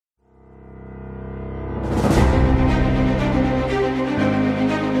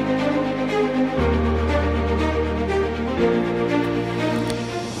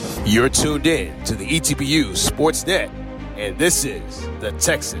You're tuned in to the ETBU Sportsnet, and this is the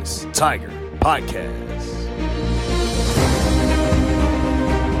Texas Tiger Podcast.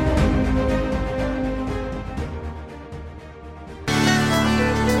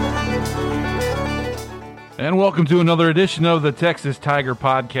 And welcome to another edition of the Texas Tiger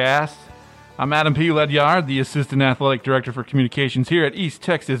Podcast. I'm Adam P. Ledyard, the Assistant Athletic Director for Communications here at East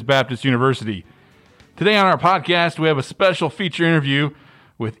Texas Baptist University. Today on our podcast, we have a special feature interview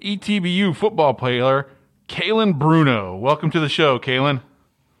with ETBU football player Kalen Bruno. Welcome to the show, Kalen.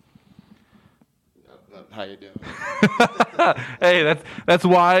 How you doing? Hey, that's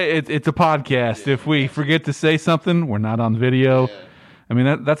why it's a podcast. If we forget to say something, we're not on video. Yeah. I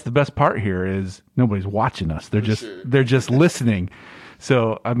mean, that's the best part here is nobody's watching us. They're just listening.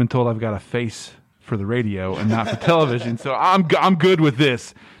 So I've been told I've got a face for the radio and not for television. So I'm good with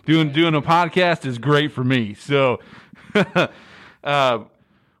this. Doing a podcast is great for me. So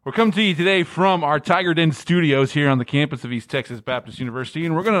we're coming to you today from our Tiger Den studios here on the campus of East Texas Baptist University,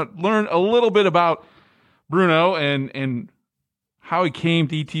 and we're going to learn a little bit about Bruno and how he came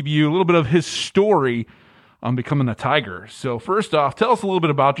to ETBU, a little bit of his story on becoming a Tiger. So first off, tell us a little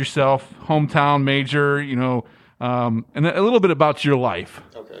bit about yourself, hometown, major, and a little bit about your life.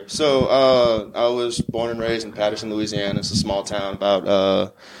 Okay. So I was born and raised in Patterson, Louisiana. It's a small town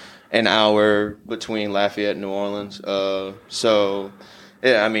about an hour between Lafayette and New Orleans.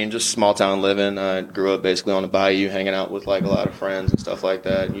 Just small town living. I grew up basically on the bayou, hanging out with like a lot of friends and stuff like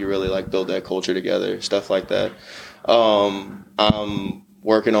that. And you really like build that culture together, stuff like that. I'm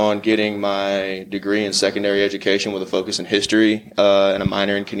working on getting my degree in secondary education with a focus in history and a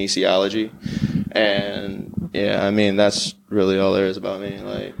minor in kinesiology. And that's really all there is about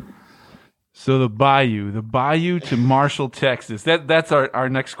me. So the bayou to Marshall, Texas. That's our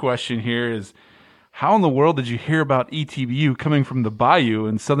next question here is, how in the world did you hear about ETBU coming from the bayou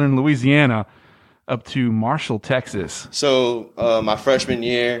in southern Louisiana up to Marshall, Texas? So my freshman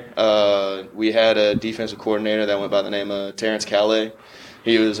year, we had a defensive coordinator that went by the name of Terrence Calais.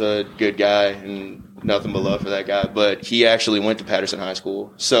 He was a good guy and nothing but love for that guy. But he actually went to Patterson High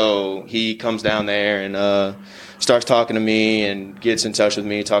School. So he comes down there and starts talking to me and gets in touch with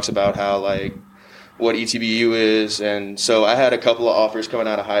me, talks about how, what ETBU is. And so I had a couple of offers coming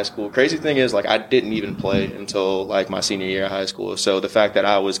out of high school. Crazy thing is, I didn't even play until, my senior year of high school. So the fact that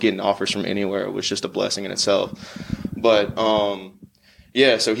I was getting offers from anywhere was just a blessing in itself. But,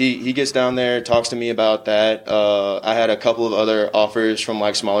 so he gets down there, talks to me about that. I had a couple of other offers from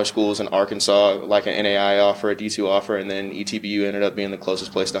smaller schools in Arkansas, like an NAI offer, a D2 offer, and then ETBU ended up being the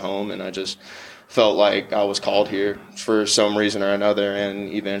closest place to home. And I just felt like I was called here for some reason or another. And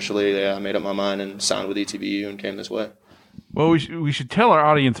eventually I made up my mind and signed with ETBU and came this way. Well, we should tell our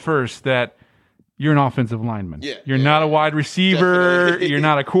audience first that you're an offensive lineman. Yeah, you're not a wide receiver. Definitely. You're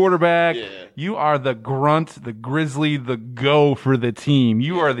not a quarterback. Yeah. You are the grunt, the grizzly, the go for the team.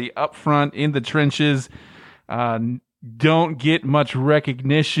 You are the up front in the trenches. Don't get much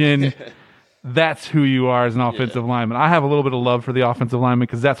recognition. That's who you are as an offensive lineman. I have a little bit of love for the offensive lineman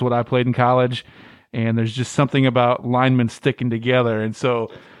because that's what I played in college. And there's just something about linemen sticking together. And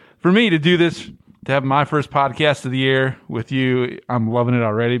so for me to do this, to have my first podcast of the year with you, I'm loving it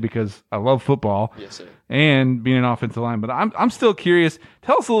already because I love football. Yes, sir. And being an offensive lineman. But I'm still curious.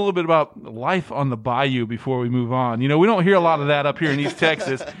 Tell us a little bit about life on the bayou before we move on. We don't hear a lot of that up here in East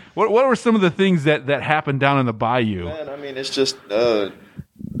Texas. What were some of the things that happened down in the bayou? Man, it's just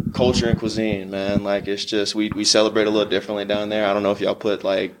culture and cuisine, man. It's just we celebrate a little differently down there. I don't know if y'all put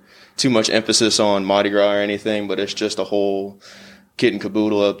too much emphasis on Mardi Gras or anything, but it's just a whole kit and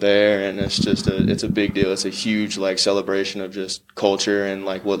caboodle up there, and it's just it's a big deal. It's a huge celebration of just culture and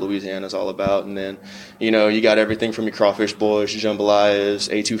what Louisiana's all about. And then you got everything from your crawfish boys, your jambalayas,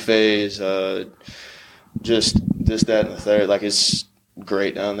 etouffees, just this, that, and the third. It's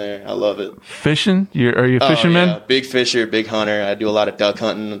great down there. I love it. Fishing? Are you a fisherman? Yeah. Big fisher, big hunter. I do a lot of duck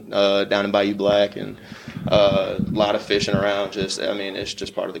hunting down in Bayou Black, and a lot of fishing around. It's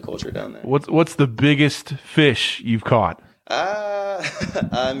just part of the culture down there. What's the biggest fish you've caught?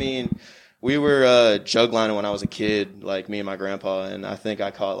 We were jug lining when I was a kid, me and my grandpa, and I think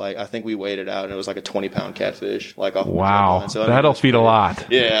we weighed it out, and it was a 20-pound catfish, off of wow, the jug line. So, that'll feed a lot.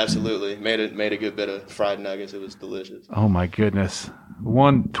 Yeah, absolutely. Made a good bit of fried nuggets. It was delicious. Oh my goodness,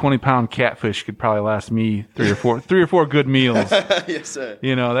 one 20-pound catfish could probably last me three or four good meals. Yes, sir.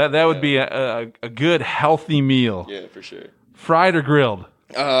 That would be a good healthy meal. Yeah, for sure. Fried or grilled?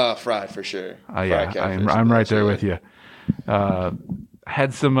 Fried for sure. Yeah, I'm right there with you.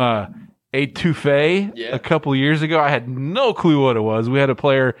 Had some etouffee a couple years ago. I had no clue what it was. We had a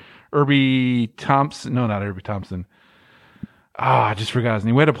player, Irby Thompson. No, not Irby Thompson. I just forgot his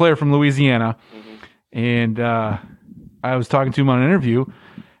name. We had a player from Louisiana, and I was talking to him on an interview,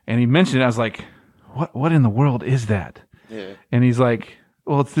 and he mentioned it. I was like, what in the world is that? Yeah. And he's like,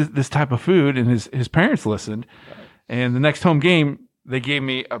 well, it's this type of food, and his parents listened. And the next home game, they gave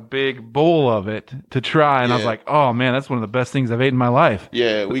me a big bowl of it to try, and I was like, "Oh man, that's one of the best things I've ate in my life."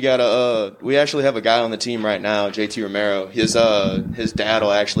 Yeah, we actually have a guy on the team right now, JT Romero. His dad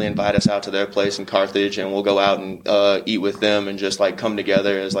will actually invite us out to their place in Carthage, and we'll go out and eat with them and just like come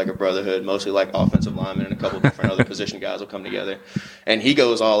together as like a brotherhood. Mostly like offensive linemen and a couple different other position guys will come together. And he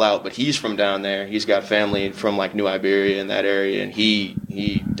goes all out, but he's from down there. He's got family from like New Iberia in that area, and he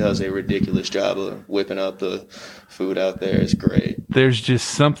does a ridiculous job of whipping up the food out there. It's great. There's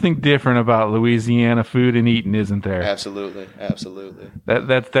just something different about Louisiana food and eating, isn't there? Absolutely.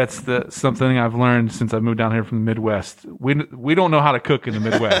 That's something I've learned since I moved down here from the Midwest. We don't know how to cook in the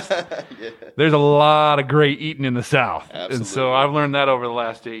Midwest. Yeah. There's a lot of great eating in the South. Absolutely. And so I've learned that over the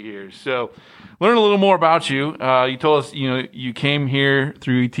last 8 years. So learn a little more about you. You told us, you came here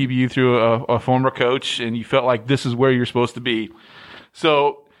through ETBU through a former coach, and you felt like this is where you're supposed to be.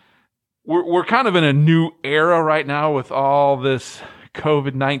 So we're kind of in a new era right now with all this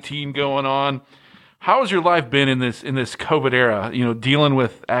COVID-19 going on. How has your life been in this COVID era? Dealing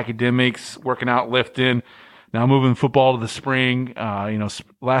with academics, working out, lifting, now moving football to the spring.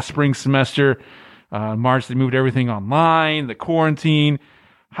 Last spring semester, March they moved everything online. The quarantine.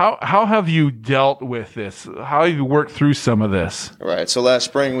 How have you dealt with this? How have you worked through some of this? Right. So last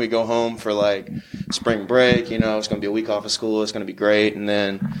spring we go home for like spring break. It's going to be a week off of school. It's going to be great. And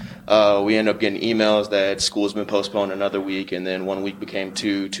then we end up getting emails that school's been postponed another week. And then 1 week became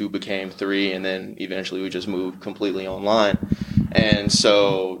two became three. And then eventually we just moved completely online. And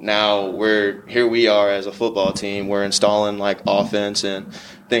so now we are as a football team. We're installing like offense and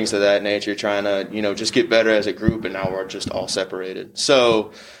things of that nature, trying to, just get better as a group. And now we're just all separated.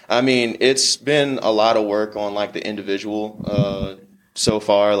 So, it's been a lot of work on like the individual, so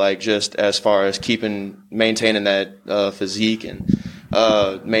far, like just as far as maintaining that, physique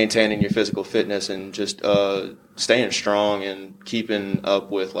and, maintaining your physical fitness and just, staying strong and keeping up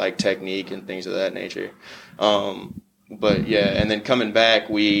with like technique and things of that nature. But yeah, and then coming back,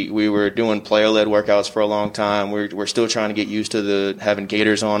 we were doing player-led workouts for a long time. We're still trying to get used to having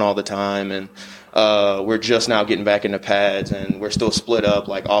gaiters on all the time, and we're just now getting back into pads, and we're still split up.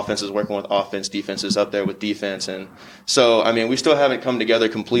 Like offense is working with offense, defense is up there with defense, and so we still haven't come together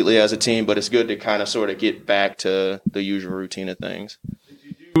completely as a team, but it's good to kind of sort of get back to the usual routine of things. Did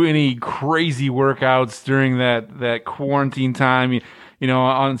you do any crazy workouts during that quarantine time?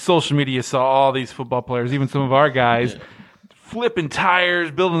 On social media, you saw all these football players, even some of our guys, flipping tires,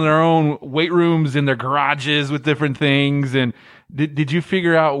 building their own weight rooms in their garages with different things. And did you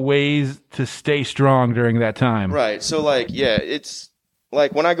figure out ways to stay strong during that time? Right. So, it's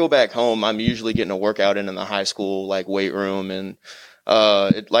like when I go back home, I'm usually getting a workout in the high school, like weight room. And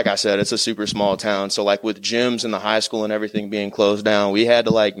like I said, it's a super small town. So like with gyms in the high school and everything being closed down, we had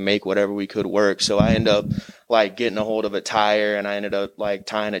to like make whatever we could work. So I ended up like getting a hold of a tire, and I ended up like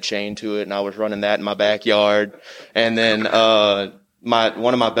tying a chain to it, and I was running that in my backyard. And then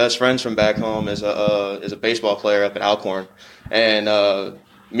one of my best friends from back home is a baseball player up at Alcorn, and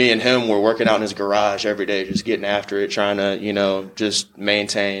me and him were working out in his garage every day, just getting after it, trying to just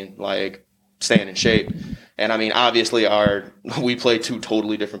maintain like staying in shape. And obviously we play two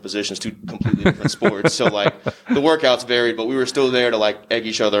totally different positions, two completely different sports. So like the workouts varied, but we were still there to like egg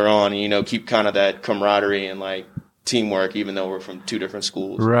each other on, and, keep kind of that camaraderie and like teamwork, even though we're from two different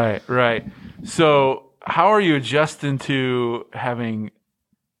schools. Right. So how are you adjusting to having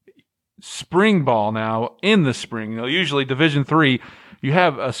spring ball now in the spring? Usually Division III, you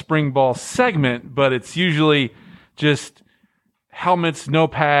have a spring ball segment, but it's usually just helmets, no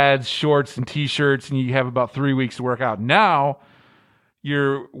pads, shorts, and T-shirts, and you have about 3 weeks to work out. Now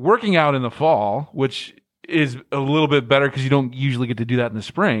you're working out in the fall, which is a little bit better because you don't usually get to do that in the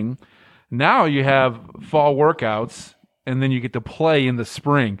spring. Now you have fall workouts, and then you get to play in the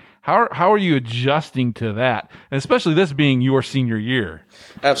spring. How are you adjusting to that? And especially this being your senior year.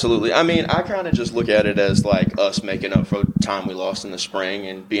 Absolutely. I kind of just look at it as like us making up for time we lost in the spring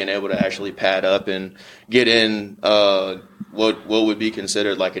and being able to actually pad up and get in what would be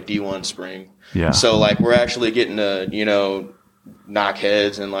considered like a D1 spring. Yeah. So like we're actually getting to knock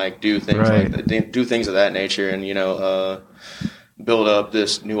heads and like do things do things of that nature, and build up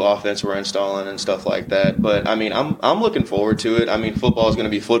this new offense we're installing and stuff like that. But I'm looking forward to it. Football is going to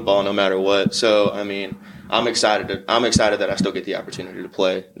be football no matter what. So I'm excited that I still get the opportunity to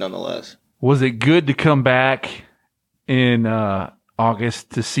play nonetheless. Was it good to come back in August,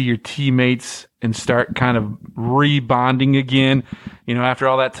 to see your teammates and start kind of rebonding again, after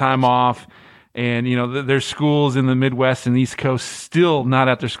all that time off. And, there's schools in the Midwest and the East Coast still not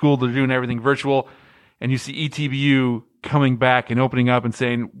at their school. They're doing everything virtual. And you see ETBU coming back and opening up and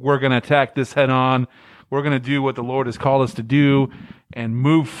saying, we're going to attack this head on. We're going to do what the Lord has called us to do and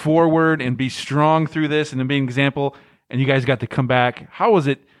move forward and be strong through this and then be an example. And you guys got to come back. How was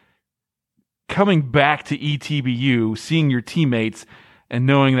it coming back to ETBU, seeing your teammates and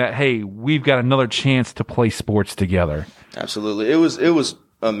knowing that, hey, we've got another chance to play sports together? Absolutely. It was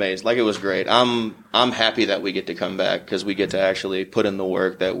amazing. Like, it was great. I'm happy that we get to come back because we get to actually put in the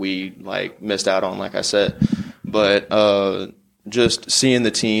work that we missed out on, like I said. But just seeing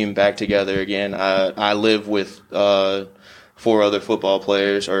the team back together again. I live with 4 other football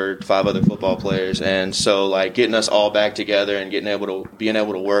players or 5 other football players, and so getting us all back together and being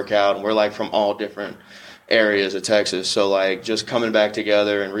able to work out, and we're from all different areas of Texas. So just coming back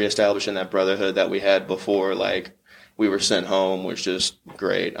together and reestablishing that brotherhood that we had before we were sent home was just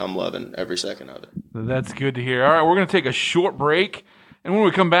great. I'm loving every second of it. That's good to hear. All right, we're going to take a short break, and when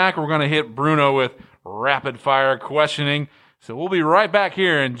we come back, we're going to hit Bruno with rapid fire questioning. So we'll be right back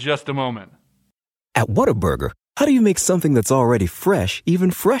here in just a moment. At Whataburger, how do you make something that's already fresh even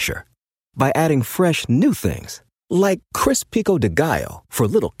fresher? By adding fresh new things, like crisp pico de gallo for a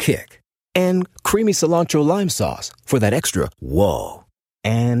little kick, and creamy cilantro lime sauce for that extra whoa,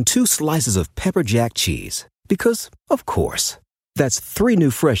 and 2 slices of pepper jack cheese, because, of course. That's 3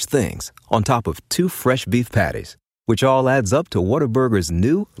 new fresh things on top of 2 fresh beef patties, which all adds up to Whataburger's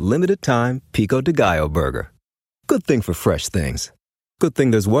new limited-time Pico de Gallo burger. Good thing for fresh things. Good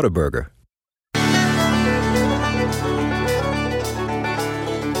thing there's Whataburger.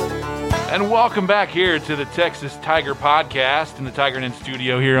 And welcome back here to the Texas Tiger Podcast in the Tiger Den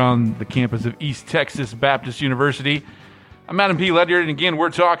studio here on the campus of East Texas Baptist University. I'm Adam P. Ledyard, and again, we're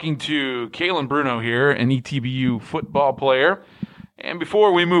talking to Kalen Bruno here, an ETBU football player. And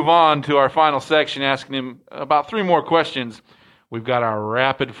before we move on to our final section, asking him about 3 more questions, we've got our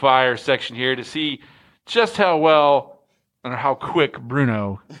rapid fire section here to see just how well or how quick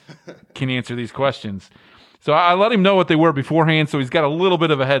Bruno can answer these questions. So I let him know what they were beforehand, so he's got a little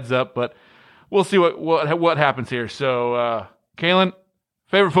bit of a heads up, but we'll see what happens here. So, Kalen,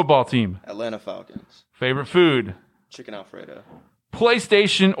 favorite football team? Atlanta Falcons. Favorite food? Chicken Alfredo.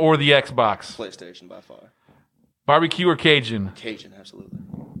 PlayStation or the Xbox? PlayStation by far. Barbecue or Cajun? Cajun, absolutely.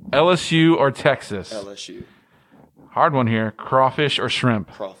 LSU or Texas? LSU. Hard one here. Crawfish or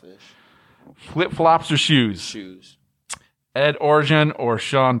shrimp? Crawfish. Flip-flops or shoes? Shoes. Ed Orgeron or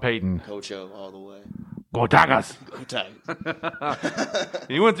Sean Payton? Coach O all the way. Go Tigers! Go Tigers.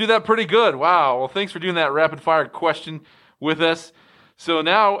 You went through that pretty good. Wow. Well, thanks for doing that rapid-fire question with us. So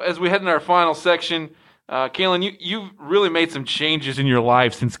now, as we head into our final section, Kalen, you've really made some changes in your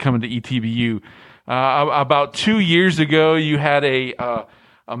life since coming to ETBU. About 2 years ago, you had a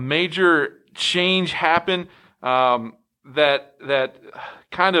major change happen that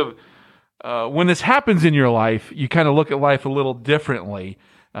kind of when this happens in your life, you kind of look at life a little differently.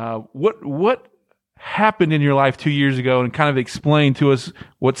 What happened in your life 2 years ago, and kind of explain to us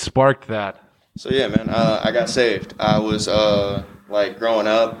what sparked that? So yeah, man, I got saved. I was growing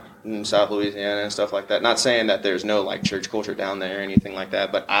up in South Louisiana and stuff like that. Not saying that there's no church culture down there or anything like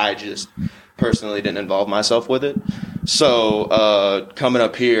that, but I just personally didn't involve myself with it. So coming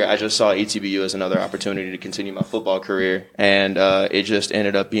up here, I just saw ETBU as another opportunity to continue my football career, and it just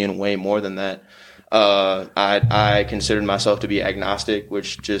ended up being way more than that. I considered myself to be agnostic,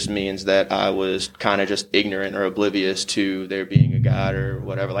 which just means that I was kind of just ignorant or oblivious to there being a God or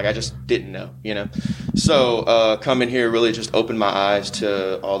whatever. I just didn't know, So coming here really just opened my eyes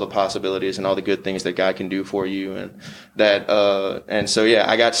to all the possibilities and all the good things that God can do for you, and so yeah,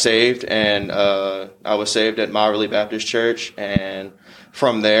 I got saved, and I was saved at Mauerly Baptist Church, and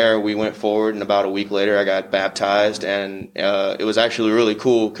from there, we went forward, and about a week later, I got baptized, and it was actually really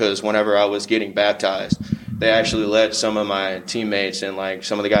cool because whenever I was getting baptized, they actually let some of my teammates and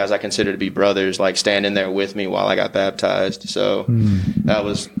some of the guys I consider to be brothers stand in there with me while I got baptized. So that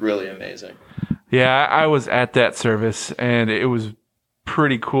was really amazing. Yeah, I was at that service, and it was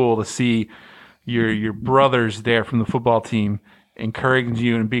pretty cool to see your brothers there from the football team encouraging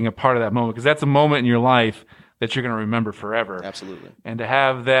you and being a part of that moment, because that's a moment in your life that you're going to remember forever. Absolutely. And to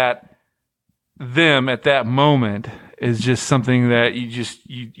have them at that moment is just something that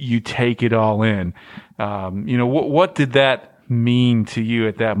you take it all in. What did that mean to you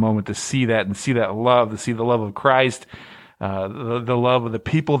at that moment, to see that and see that love, to see the love of Christ, the love of the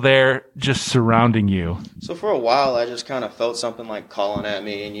people there just surrounding you? So for a while, I just kind of felt something like calling at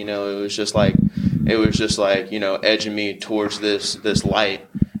me, and it was just like edging me towards this light.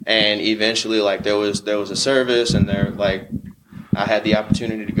 And eventually, like there was a service, and I had the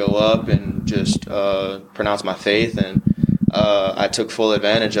opportunity to go up and just pronounce my faith, and I took full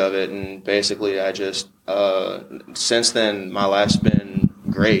advantage of it. And basically, I just since then my life's been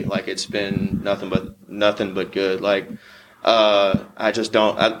great. Like it's been nothing but good. Like I just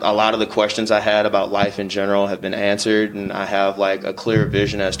don't. A lot of the questions I had about life in general have been answered, and I have like a clear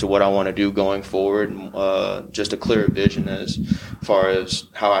vision as to what I want to do going forward. Just a clear vision as far as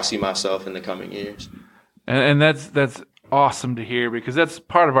how I see myself in the coming years. And that's awesome to hear, because that's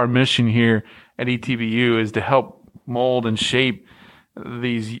part of our mission here at ETBU, is to help mold and shape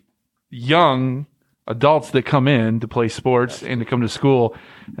these young adults that come in to play sports and to come to school,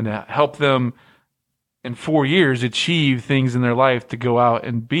 and to help them in 4 years achieve things in their life to go out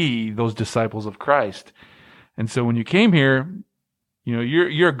and be those disciples of Christ. And so when you came here,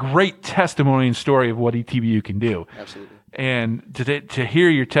 you're a great testimony and story of what ETBU can do. Absolutely. And to hear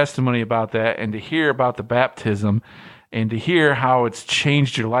your testimony about that, and to hear about the baptism, and to hear how it's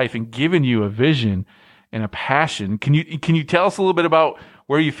changed your life and given you a vision and a passion. Can you tell us a little bit about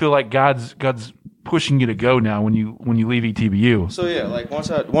where you feel like God's pushing you to go now when you leave ETBU? So yeah, like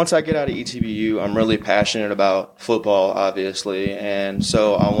once I get out of ETBU, I'm really passionate about football, obviously, and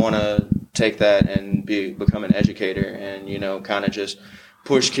so I want to take that and become an educator, and kind of just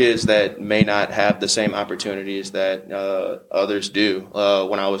push kids that may not have the same opportunities that others do.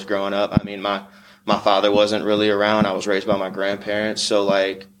 When I was growing up, I mean, my father wasn't really around. I was raised by my grandparents, so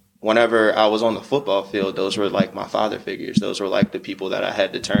like whenever I was on the football field, those were like my father figures. Those were like the people that I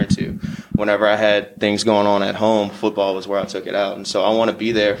had to turn to. Whenever I had things going on at home, football was where I took it out. And so I want to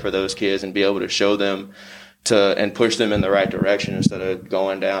be there for those kids and be able to show them and push them in the right direction instead of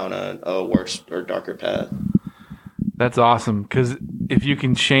going down a worse or darker path. That's awesome, because if you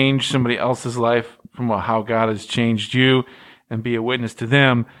can change somebody else's life from how God has changed you and be a witness to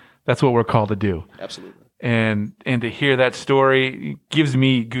them, that's what we're called to do. Absolutely. And to hear that story gives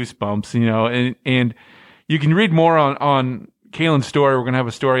me goosebumps, and you can read more on Kalen's story. We're going to have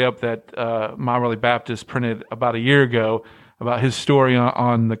a story up that Mount Verley Baptist printed about a year ago about his story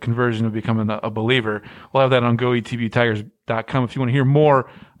on the conversion of becoming a believer. We'll have that on goetbutigers.com if you want to hear more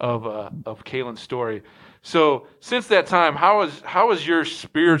of Kalen's story. So since that time, how has your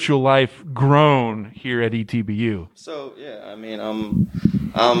spiritual life grown here at ETBU? So yeah, I mean,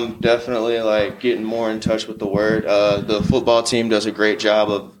 I'm definitely like getting more in touch with the Word. The football team does a great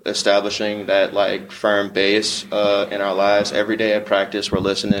job of establishing that like firm base in our lives. Every day at practice, we're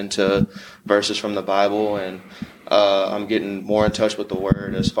listening to verses from the Bible, and I'm getting more in touch with the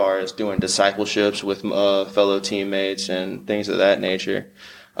Word as far as doing discipleships with fellow teammates and things of that nature.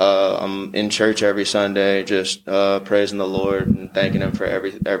 I'm in church every Sunday, just praising the Lord and thanking Him for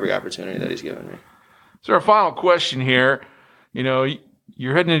every opportunity that He's given me. So our final question here,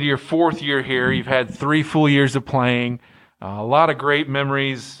 you're heading into your fourth year here. You've had 3 full years of playing, a lot of great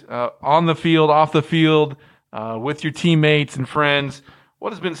memories on the field, off the field, with your teammates and friends.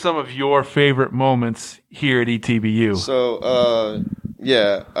 What has been some of your favorite moments here at ETBU? So,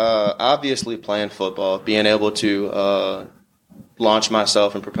 obviously playing football, being able to launch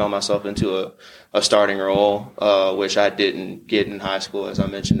myself and propel myself into a starting role, which I didn't get in high school, as I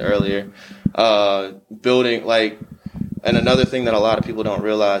mentioned earlier. And another thing that a lot of people don't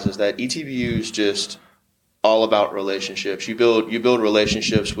realize is that ETBU is just all about relationships. You build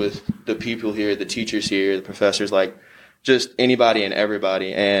relationships with the people here, the teachers here, the professors, like just anybody and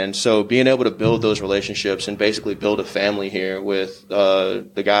everybody. And so being able to build those relationships and basically build a family here with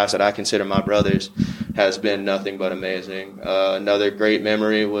the guys that I consider my brothers has been nothing but amazing. Another great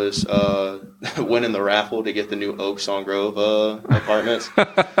memory was winning the raffle to get the new Oaks on Grove apartments.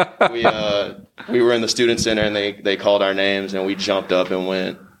 We were in the student center, and they called our names, and we jumped up and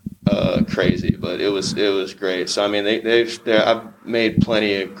went crazy. But it was great. So I mean, I've made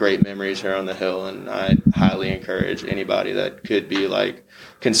plenty of great memories here on the Hill, and I highly encourage anybody that could be like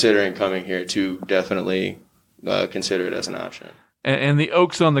considering coming here to definitely consider it as an option. And the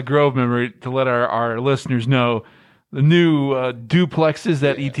Oaks on the Grove memory, to let our listeners know, the new duplexes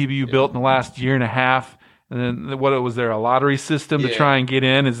that ETBU built in the last year and a half. And then was there a lottery system to try and get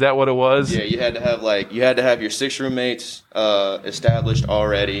in? Is that what it was? Yeah, you had to have your 6 roommates established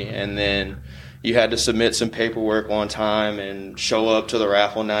already, and then you had to submit some paperwork on time and show up to the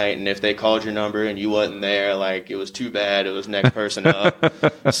raffle night. And if they called your number and you wasn't there, like, it was too bad. It was next person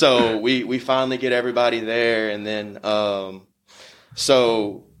up. So we finally get everybody there, and then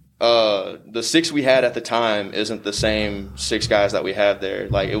so the 6 we had at the time isn't the same 6 guys that we have there.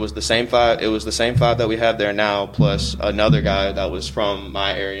 Like, it was the same 5. It was the same 5 that we have there now, plus another guy that was from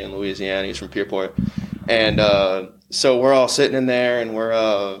my area in Louisiana. He's from Pierpont, and so we're all sitting in there, and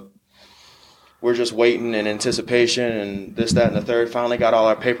we're just waiting in anticipation, and this, that, and the third. Finally got all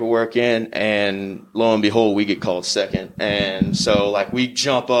our paperwork in, and lo and behold, we get called second. And so, like, we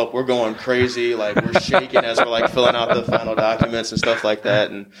jump up, we're going crazy, like, we're shaking as we're, like, filling out the final documents and stuff like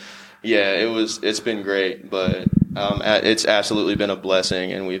that. And yeah, it's been great, but it's absolutely been a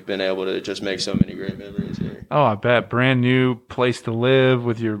blessing, and we've been able to just make so many great memories here. Oh, I bet. Brand new place to live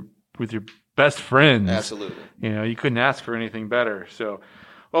with your best friends. Absolutely. You know, you couldn't ask for anything better. So,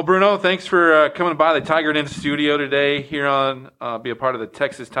 well, Bruno, thanks for coming by the Tiger Den studio today here on be a part of the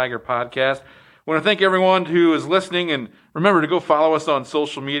Texas Tiger podcast. I want to thank everyone who is listening, and remember to go follow us on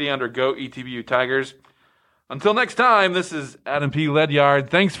social media under Go ETBU Tigers. Until next time, this is Adam P. Ledyard.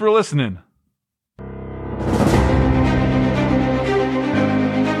 Thanks for listening.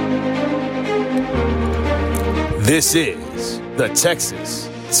 This is the Texas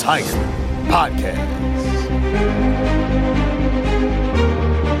Tiger Podcast.